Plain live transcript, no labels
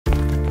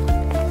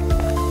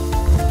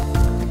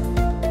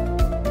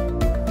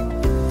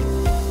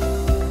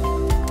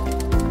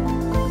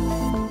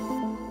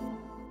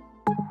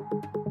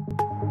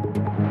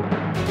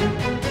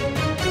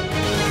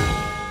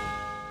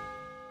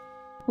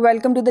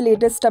Welcome to the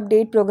latest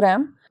update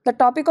program. The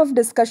topic of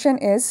discussion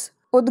is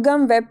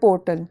UDGAM web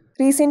portal.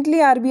 Recently,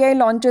 RBI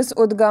launches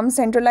UDGAM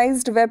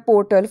centralized web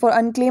portal for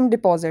unclaimed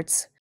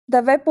deposits.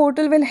 The web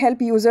portal will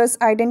help users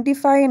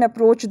identify and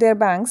approach their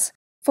banks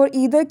for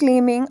either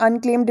claiming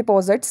unclaimed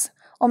deposits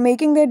or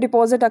making their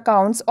deposit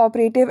accounts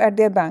operative at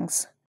their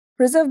banks.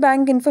 Reserve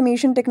Bank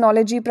Information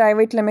Technology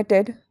Private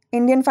Limited,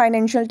 Indian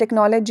Financial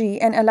Technology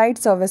and Allied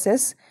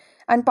Services,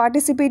 and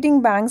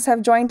participating banks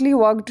have jointly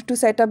worked to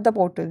set up the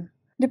portal.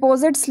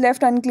 Deposits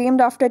left unclaimed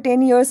after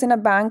 10 years in a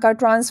bank are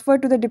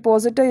transferred to the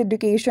Depositor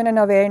Education and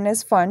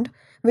Awareness Fund,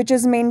 which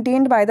is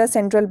maintained by the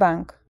central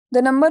bank.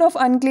 The number of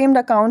unclaimed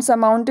accounts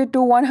amounted to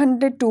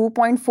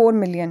 102.4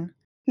 million.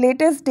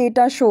 Latest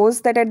data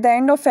shows that at the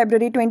end of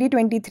February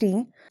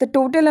 2023, the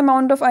total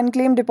amount of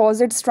unclaimed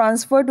deposits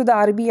transferred to the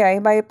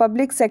RBI by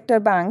public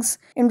sector banks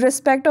in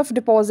respect of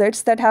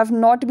deposits that have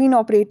not been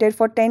operated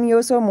for 10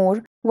 years or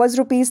more was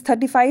Rs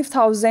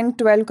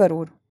 35,012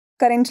 crore.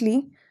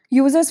 Currently,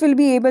 users will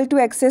be able to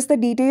access the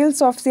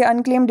details of their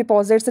unclaimed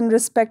deposits in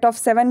respect of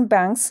 7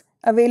 banks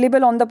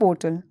available on the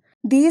portal.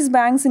 These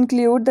banks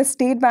include the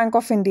State Bank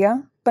of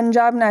India,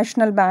 Punjab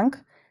National Bank,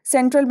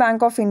 Central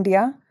Bank of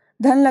India,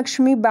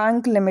 Dhanlakshmi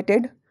Bank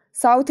Limited,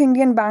 South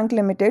Indian Bank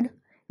Limited,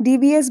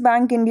 DBS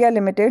Bank India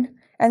Limited,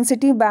 and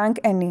Citibank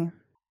NA.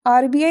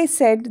 RBI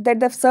said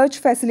that the search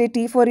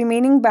facility for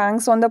remaining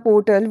banks on the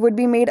portal would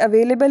be made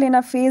available in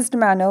a phased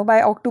manner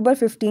by October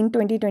 15,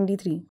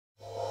 2023.